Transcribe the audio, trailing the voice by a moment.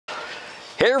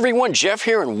Hey everyone, Jeff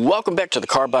here, and welcome back to the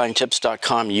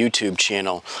carbuyingtipscom YouTube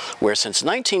channel, where since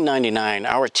 1999,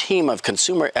 our team of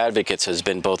consumer advocates has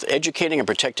been both educating and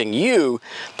protecting you,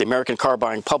 the American car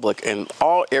buying public, in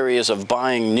all areas of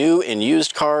buying new and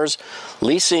used cars,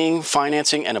 leasing,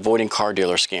 financing, and avoiding car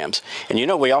dealer scams. And you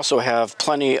know, we also have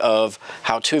plenty of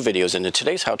how-to videos, and in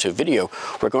today's how-to video,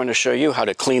 we're going to show you how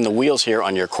to clean the wheels here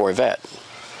on your Corvette.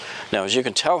 Now, as you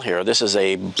can tell here, this is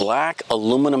a black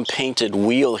aluminum painted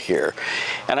wheel here.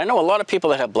 And I know a lot of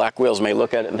people that have black wheels may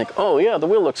look at it and think, oh yeah, the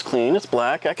wheel looks clean, it's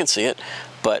black, I can see it.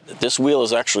 But this wheel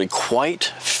is actually quite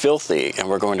filthy, and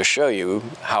we're going to show you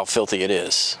how filthy it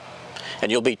is. And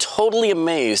you'll be totally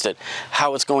amazed at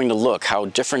how it's going to look, how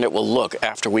different it will look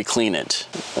after we clean it.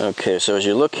 Okay, so as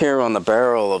you look here on the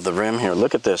barrel of the rim here,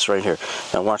 look at this right here.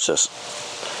 Now watch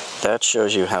this. That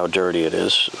shows you how dirty it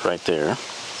is right there.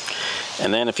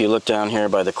 And then if you look down here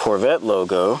by the Corvette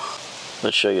logo,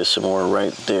 let's show you some more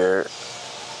right there.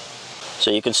 So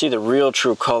you can see the real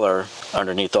true color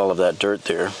underneath all of that dirt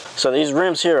there. So these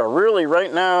rims here are really,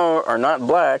 right now, are not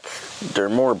black. They're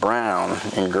more brown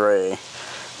and gray,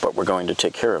 but we're going to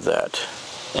take care of that.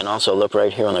 And also look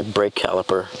right here on the brake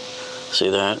caliper. See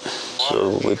that?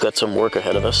 So we've got some work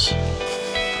ahead of us.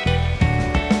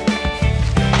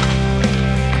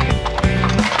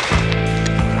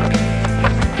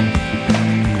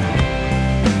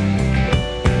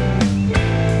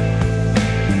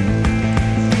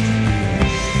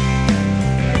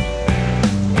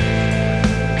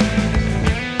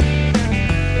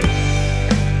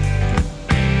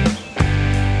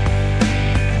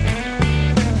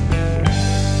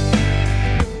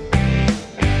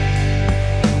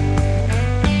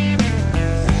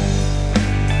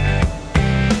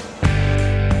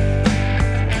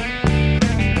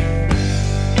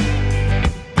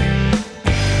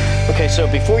 So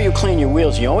before you clean your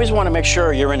wheels, you always want to make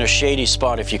sure you're in a shady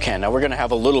spot if you can. Now we're going to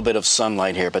have a little bit of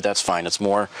sunlight here, but that's fine. It's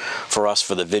more for us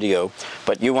for the video.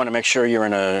 But you want to make sure you're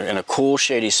in a cool,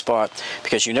 shady spot,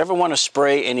 because you never want to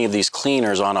spray any of these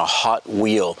cleaners on a hot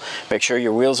wheel. Make sure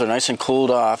your wheels are nice and cooled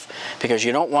off, because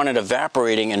you don't want it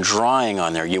evaporating and drying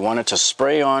on there. You want it to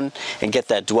spray on and get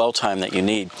that dwell time that you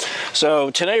need.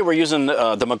 So today we're using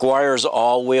the Meguiar's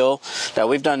all wheel. Now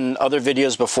we've done other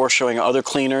videos before showing other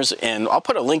cleaners, and I'll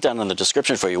put a link down in the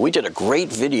description for you. We did a great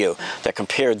video that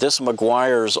compared this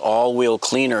Meguiar's all-wheel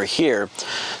cleaner here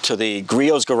to the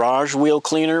Griot's Garage wheel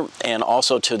cleaner, and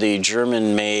also to the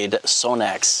German-made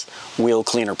Sonax wheel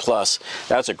cleaner plus.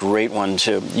 That's a great one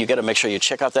too. You got to make sure you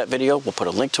check out that video. We'll put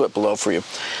a link to it below for you.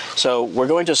 So we're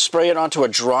going to spray it onto a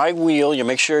dry wheel. You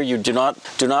make sure you do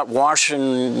not wash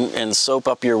and soap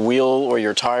up your wheel or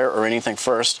your tire or anything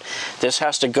first. This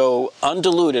has to go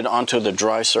undiluted onto the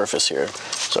dry surface here.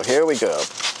 So here we go.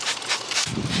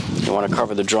 You want to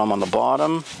cover the drum on the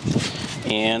bottom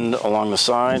and along the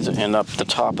sides and up the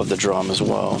top of the drum as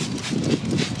well.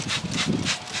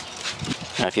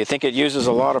 Now if you think it uses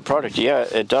a lot of product, yeah,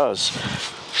 it does.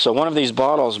 So one of these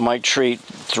bottles might treat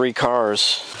 3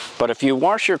 cars. But if you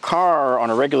wash your car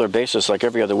on a regular basis, like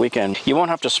every other weekend, you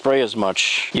won't have to spray as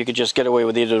much. You could just get away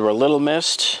with either a little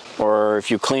mist, or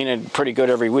if you clean it pretty good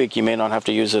every week, you may not have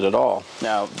to use it at all.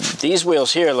 Now, these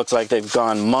wheels here look like they've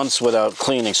gone months without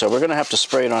cleaning, so we're going to have to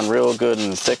spray it on real good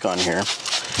and thick on here.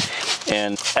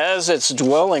 And as it's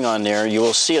dwelling on there, you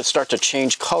will see it start to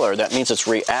change color. That means it's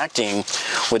reacting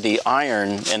with the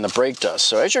iron and the brake dust.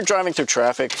 So as you're driving through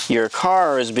traffic, your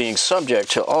car is being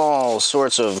subject to all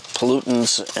sorts of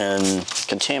pollutants and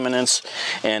contaminants,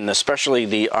 and especially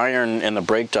the iron and the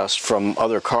brake dust from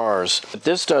other cars. What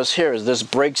this does here is this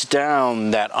breaks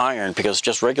down that iron, because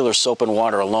just regular soap and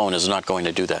water alone is not going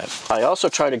to do that. I also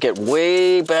try to get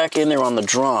way back in there on the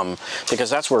drum, because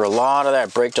that's where a lot of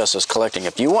that brake dust is collecting.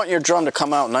 If you want your drum to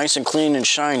come out nice and clean and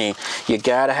shiny, you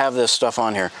gotta have this stuff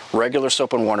on here. Regular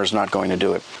soap and water is not going to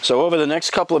do it. So over the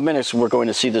next couple of minutes, we're going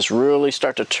to see this really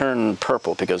start to turn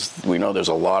purple, because we know there's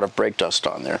a lot of brake dust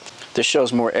on there. This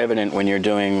shows more evident when you're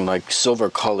doing like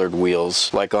silver colored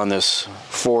wheels, like on this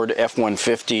Ford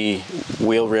F-150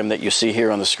 wheel rim that you see here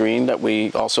on the screen that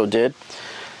we also did.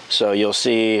 So you'll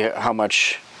see how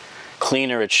much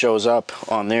cleaner it shows up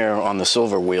on there on the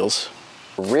silver wheels.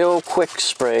 Real quick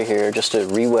spray here just to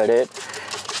re-wet it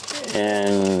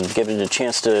and give it a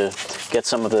chance to get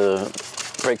some of the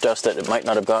brake dust that it might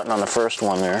not have gotten on the first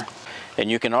one there.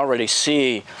 And you can already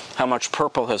see how much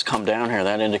purple has come down here.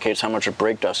 That indicates how much of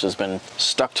brake dust has been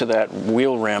stuck to that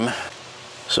wheel rim.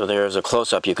 So there's a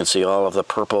close-up. You can see all of the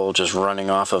purple just running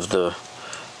off of the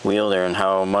wheel there, and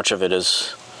how much of it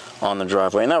is on the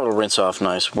driveway. And that will rinse off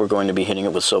nice. We're going to be hitting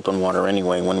it with soap and water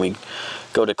anyway when we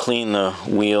go to clean the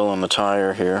wheel and the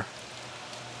tire here.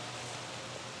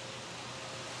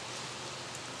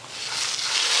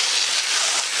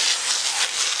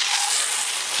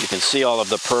 You can see all of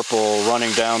the purple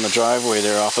running down the driveway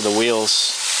there off of the wheels.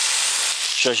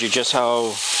 Shows you just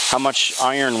how much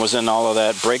iron was in all of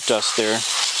that brake dust there.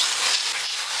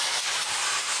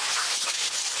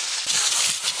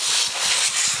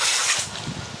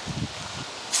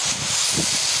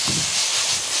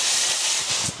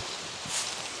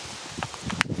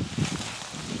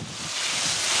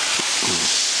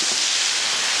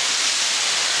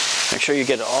 Make sure you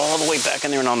get it all the way back in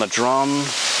there and on the drum.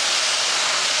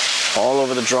 All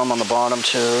over the drum on the bottom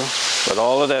too. But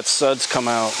all of that suds come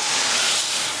out.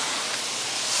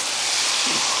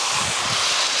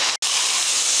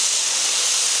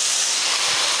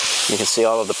 You can see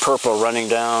all of the purple running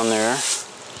down there.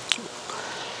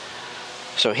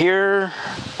 So here,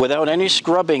 without any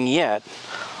scrubbing yet,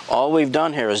 all we've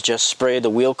done here is just spray the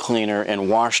wheel cleaner and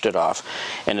washed it off.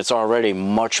 And it's already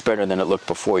much better than it looked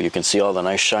before. You can see all the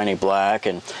nice shiny black,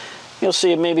 and you'll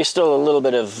see maybe still a little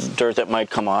bit of dirt that might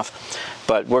come off.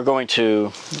 But we're going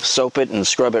to soap it and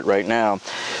scrub it right now.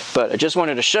 But I just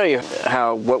wanted to show you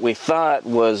how what we thought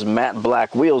was matte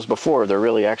black wheels before, they're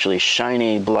really actually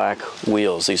shiny black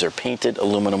wheels. These are painted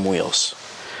aluminum wheels.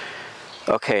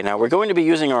 Okay, now we're going to be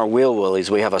using our wheel willies.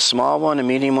 We have a small one, a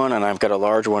medium one, and I've got a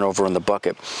large one over in the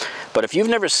bucket. But if you've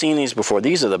never seen these before,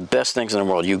 these are the best things in the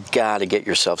world. You gotta get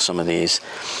yourself some of these.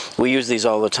 We use these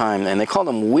all the time, and they call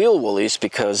them wheel willies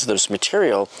because this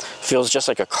material feels just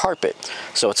like a carpet.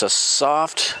 So it's a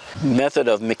soft method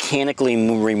of mechanically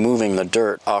removing the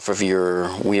dirt off of your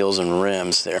wheels and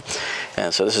rims there.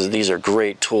 And so these are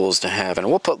great tools to have. And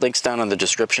we'll put links down in the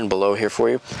description below here for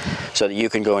you so that you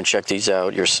can go and check these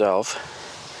out yourself.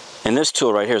 And this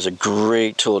tool right here is a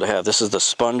great tool to have. This is the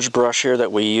sponge brush here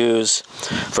that we use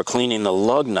for cleaning the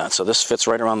lug nuts. So this fits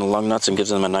right around the lug nuts and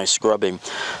gives them a nice scrubbing.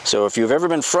 So if you've ever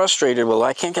been frustrated, well,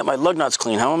 I can't get my lug nuts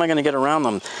clean, how am I going to get around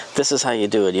them? This is how you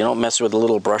do it. You don't mess with the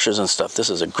little brushes and stuff.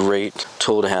 This is a great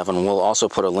tool to have, and we'll also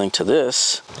put a link to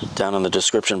this down in the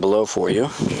description below for you.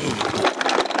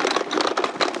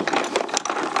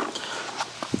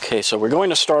 Okay, so we're going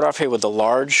to start off here with the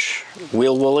large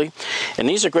wheel willy, and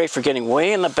these are great for getting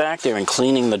way in the back there and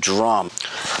cleaning the drum.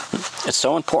 It's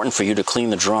so important for you to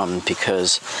clean the drum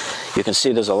because you can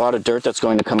see there's a lot of dirt that's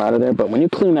going to come out of there, but when you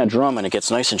clean that drum and it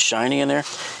gets nice and shiny in there,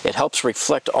 it helps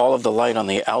reflect all of the light on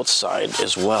the outside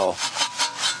as well.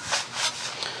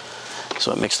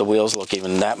 So it makes the wheels look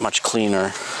even that much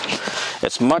cleaner.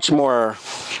 It's much more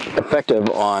effective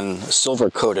on silver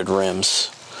coated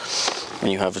rims.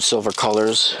 When you have silver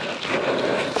colors,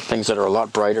 things that are a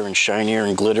lot brighter and shinier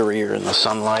and glitterier in the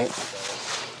sunlight.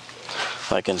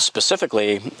 Like, and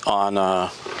specifically on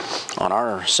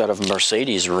our set of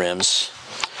Mercedes rims,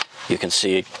 you can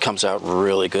see it comes out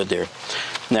really good there.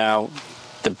 Now,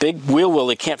 the big wheel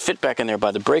willy can't fit back in there by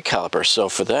the brake caliper, so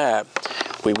for that,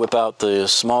 we whip out the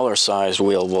smaller size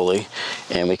wheel willy,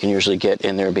 and we can usually get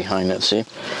in there behind it, see?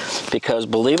 Because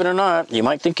believe it or not, you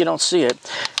might think you don't see it,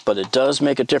 but it does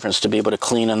make a difference to be able to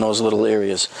clean in those little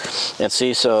areas. And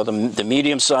see, so the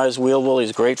medium-sized wheel willy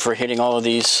is great for hitting all of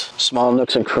these small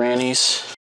nooks and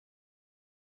crannies.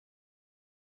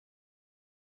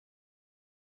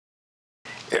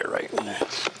 Yeah, right.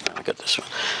 I got this one.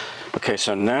 Okay,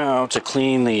 so now to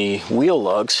clean the wheel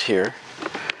lugs here,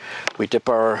 we dip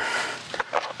our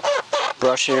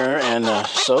brush here in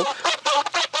soap.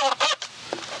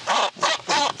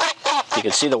 You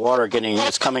can see the water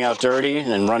it's coming out dirty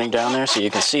and running down there, so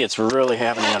you can see it's really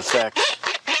having an effect.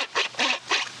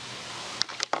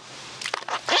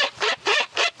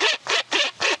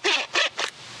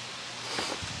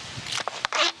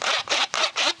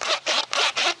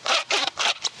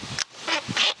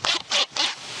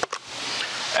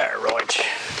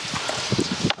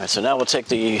 Alright, so now we'll take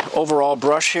the overall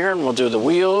brush here and we'll do the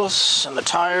wheels and the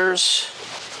tires.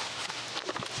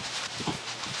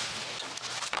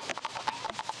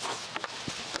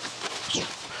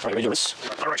 Alright, we do this.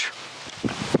 Alright.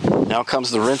 Now comes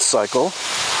the rinse cycle.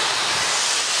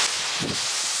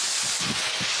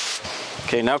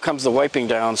 Okay, now comes the wiping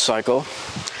down cycle.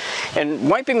 And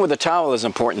wiping with a towel is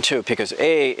important too, because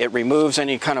A, it removes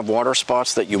any kind of water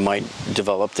spots that you might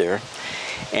develop there.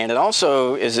 And it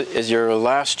also is your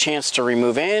last chance to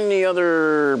remove any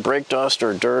other brake dust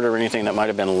or dirt or anything that might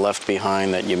have been left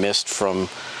behind that you missed from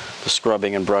the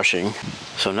scrubbing and brushing.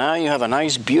 So now you have a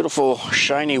nice, beautiful,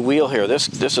 shiny wheel here.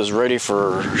 This is ready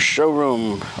for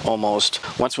showroom almost.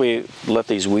 Once we let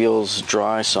these wheels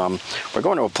dry some, we're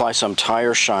going to apply some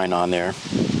tire shine on there.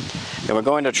 And we're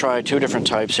going to try two different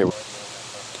types here.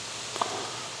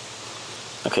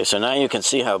 Okay, so now you can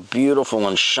see how beautiful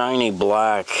and shiny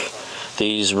black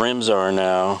these rims are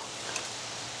now.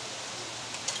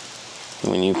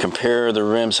 When you compare the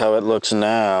rims, how it looks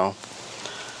now,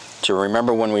 To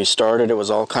remember when we started, it was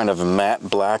all kind of matte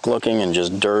black looking and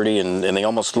just dirty, and they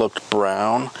almost looked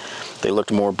brown. They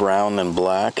looked more brown than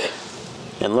black.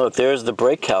 And look, there's the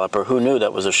brake caliper. Who knew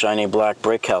that was a shiny black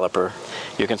brake caliper?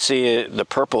 You can see the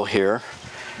purple here.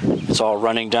 It's all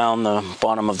running down the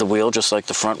bottom of the wheel, just like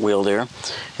the front wheel there.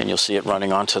 And you'll see it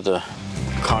running onto the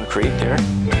concrete there.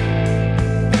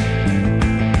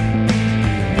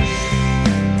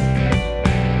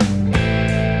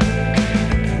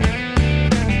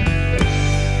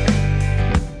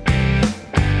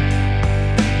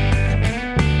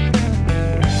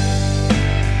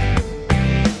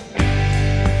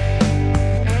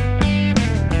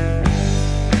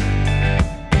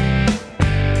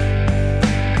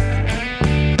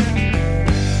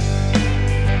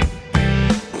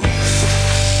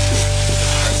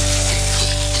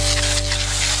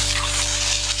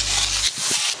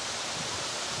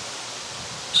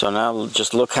 So now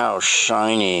just look how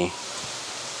shiny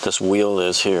this wheel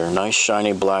is here. Nice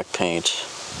shiny black paint.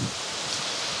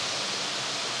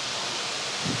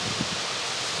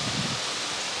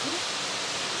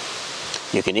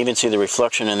 You can even see the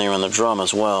reflection in there on the drum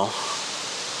as well.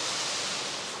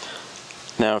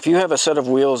 Now if you have a set of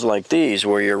wheels like these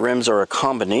where your rims are a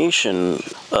combination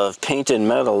of painted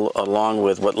metal along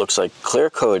with what looks like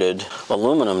clear coated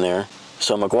aluminum there,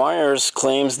 so Meguiar's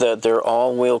claims that their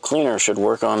all-wheel cleaner should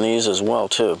work on these as well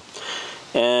too.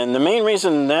 And the main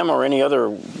reason them or any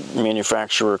other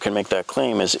manufacturer can make that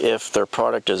claim is if their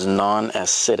product is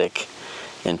non-acidic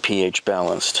and pH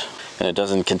balanced, and it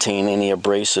doesn't contain any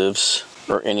abrasives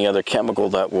or any other chemical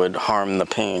that would harm the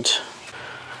paint.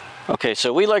 Okay,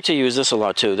 so we like to use this a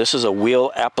lot too. This is a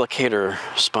wheel applicator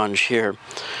sponge here.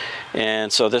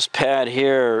 And so this pad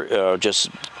here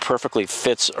just perfectly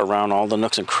fits around all the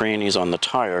nooks and crannies on the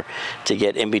tire to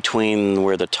get in between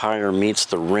where the tire meets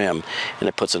the rim, and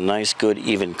it puts a nice good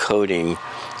even coating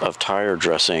of tire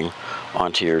dressing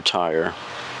onto your tire.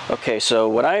 Okay, so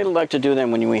what I like to do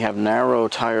then when we have narrow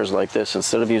tires like this,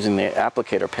 instead of using the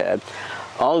applicator pad,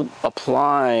 I'll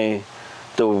apply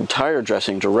the tire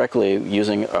dressing directly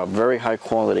using a very high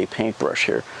quality paintbrush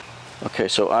here. Okay,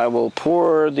 so I will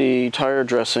pour the tire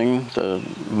dressing, the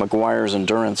Meguiar's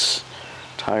Endurance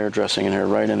tire dressing in here,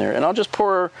 right in there. And I'll just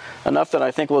pour enough that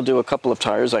I think we'll do a couple of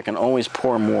tires. I can always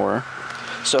pour more.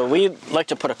 So we like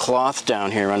to put a cloth down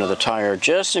here under the tire,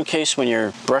 just in case when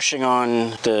you're brushing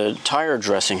on the tire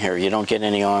dressing here, you don't get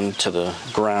any onto the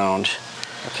ground.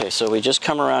 Okay, so we just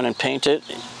come around and paint it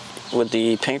with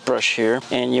the paintbrush here.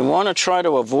 And you want to try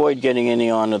to avoid getting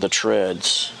any onto the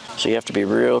treads. So you have to be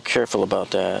real careful about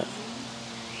that.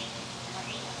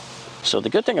 So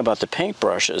the good thing about the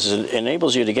paintbrush is it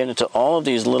enables you to get into all of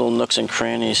these little nooks and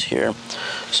crannies here.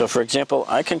 So for example,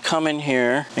 I can come in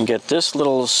here and get this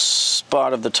little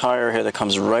spot of the tire here that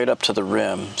comes right up to the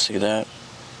rim. See that?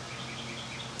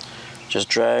 Just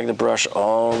drag the brush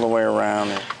all the way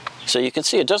around. So you can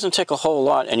see it doesn't take a whole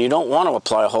lot, and you don't want to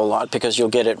apply a whole lot because you'll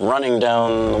get it running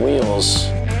down the wheels.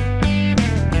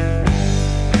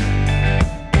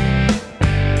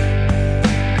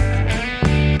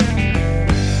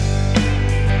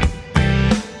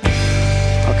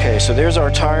 So there's our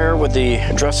tire with the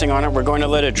dressing on it. We're going to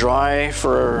let it dry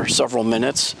for several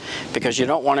minutes because you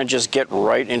don't want to just get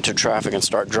right into traffic and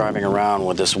start driving around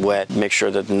with this wet. Make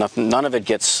sure that none of it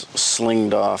gets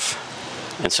slinged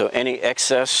off. And so any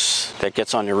excess that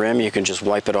gets on your rim, you can just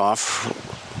wipe it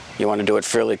off. You want to do it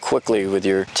fairly quickly with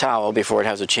your towel before it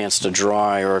has a chance to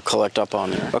dry or collect up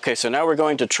on there. Okay, so now we're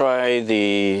going to try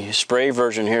the spray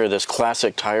version here, this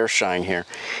classic tire shine here,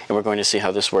 and we're going to see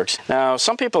how this works. Now,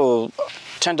 some people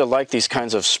tend to like these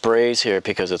kinds of sprays here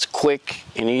because it's quick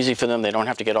and easy for them. They don't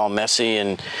have to get all messy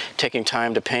and taking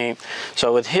time to paint.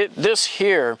 So with this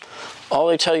here, all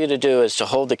they tell you to do is to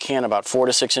hold the can about 4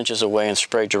 to 6 inches away and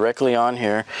spray directly on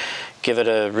here. Give it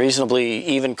a reasonably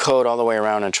even coat all the way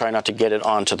around and try not to get it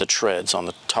onto the treads on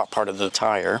the top part of the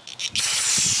tire.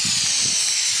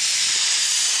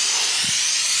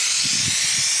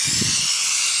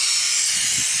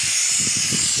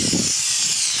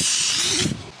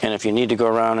 And if you need to go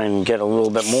around and get a little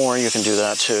bit more, you can do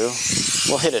that too.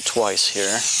 We'll hit it twice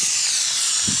here.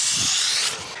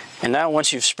 And now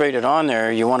once you've sprayed it on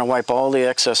there, you want to wipe all the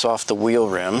excess off the wheel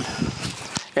rim.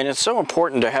 And it's so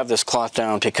important to have this cloth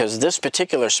down because this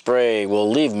particular spray will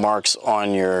leave marks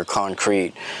on your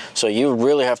concrete. So you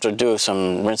really have to do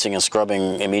some rinsing and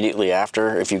scrubbing immediately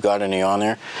after if you've got any on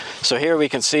there. So here we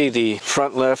can see the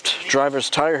front left driver's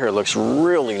tire here looks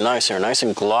really nice here, nice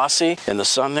and glossy in the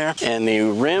sun there. And the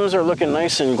rims are looking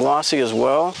nice and glossy as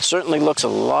well. Certainly looks a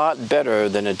lot better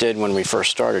than it did when we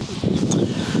first started.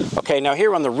 Okay, now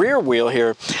here on the rear wheel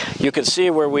here, you can see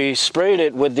where we sprayed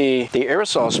it with the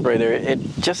aerosol spray there, it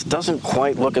just doesn't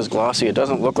quite look as glossy. It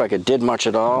doesn't look like it did much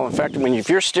at all. In fact, if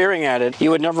you're staring at it, you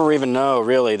would never even know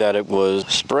really that it was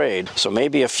sprayed. So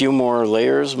maybe a few more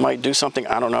layers might do something.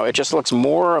 I don't know. It just looks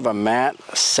more of a matte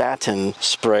satin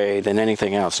spray than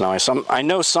anything else. Now, I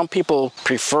know some people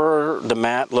prefer the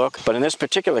matte look, but in this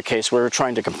particular case, we're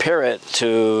trying to compare it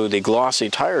to the glossy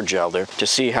tire gel there to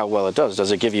see how well it does.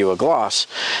 Does it give you a gloss?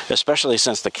 Especially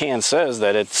since the can says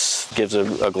that it gives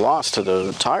a gloss to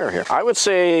the tire here. I would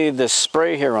say the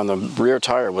spray here on the rear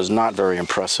tire was not very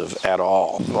impressive at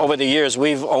all. Over the years,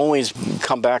 we've always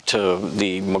come back to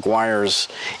the Meguiar's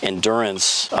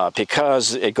Endurance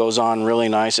because it goes on really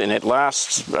nice and it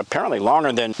lasts apparently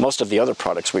longer than most of the other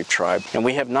products we've tried. And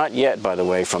we have not yet, by the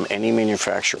way, from any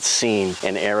manufacturer seen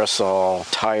an aerosol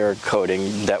tire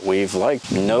coating that we've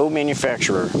liked. No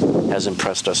manufacturer has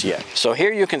impressed us yet. So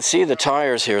here you can see the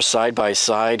tires here side by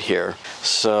side here.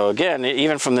 So again,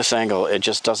 even from this angle, it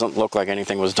just doesn't look like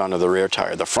anything was done to the rear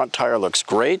tire. The front tire looks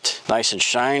great, nice and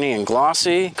shiny and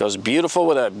glossy. Goes beautiful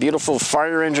with that beautiful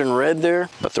fire engine red there,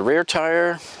 but the rear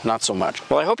tire, not so much.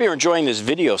 Well, I hope you're enjoying this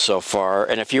video so far,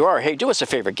 and if you are, hey, do us a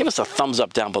favor, give us a thumbs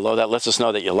up down below. That lets us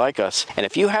know that you like us. And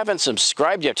if you haven't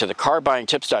subscribed yet to the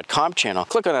carbuyingtipscom channel,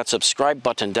 click on that subscribe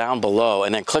button down below,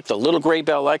 and then click the little gray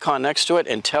bell icon next to it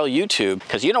and tell YouTube,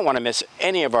 because you don't want to miss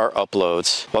any of our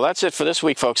uploads. Well, that's it for this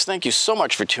week, folks. Thank you so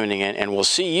much for tuning in, and we'll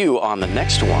see you on the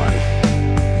next one.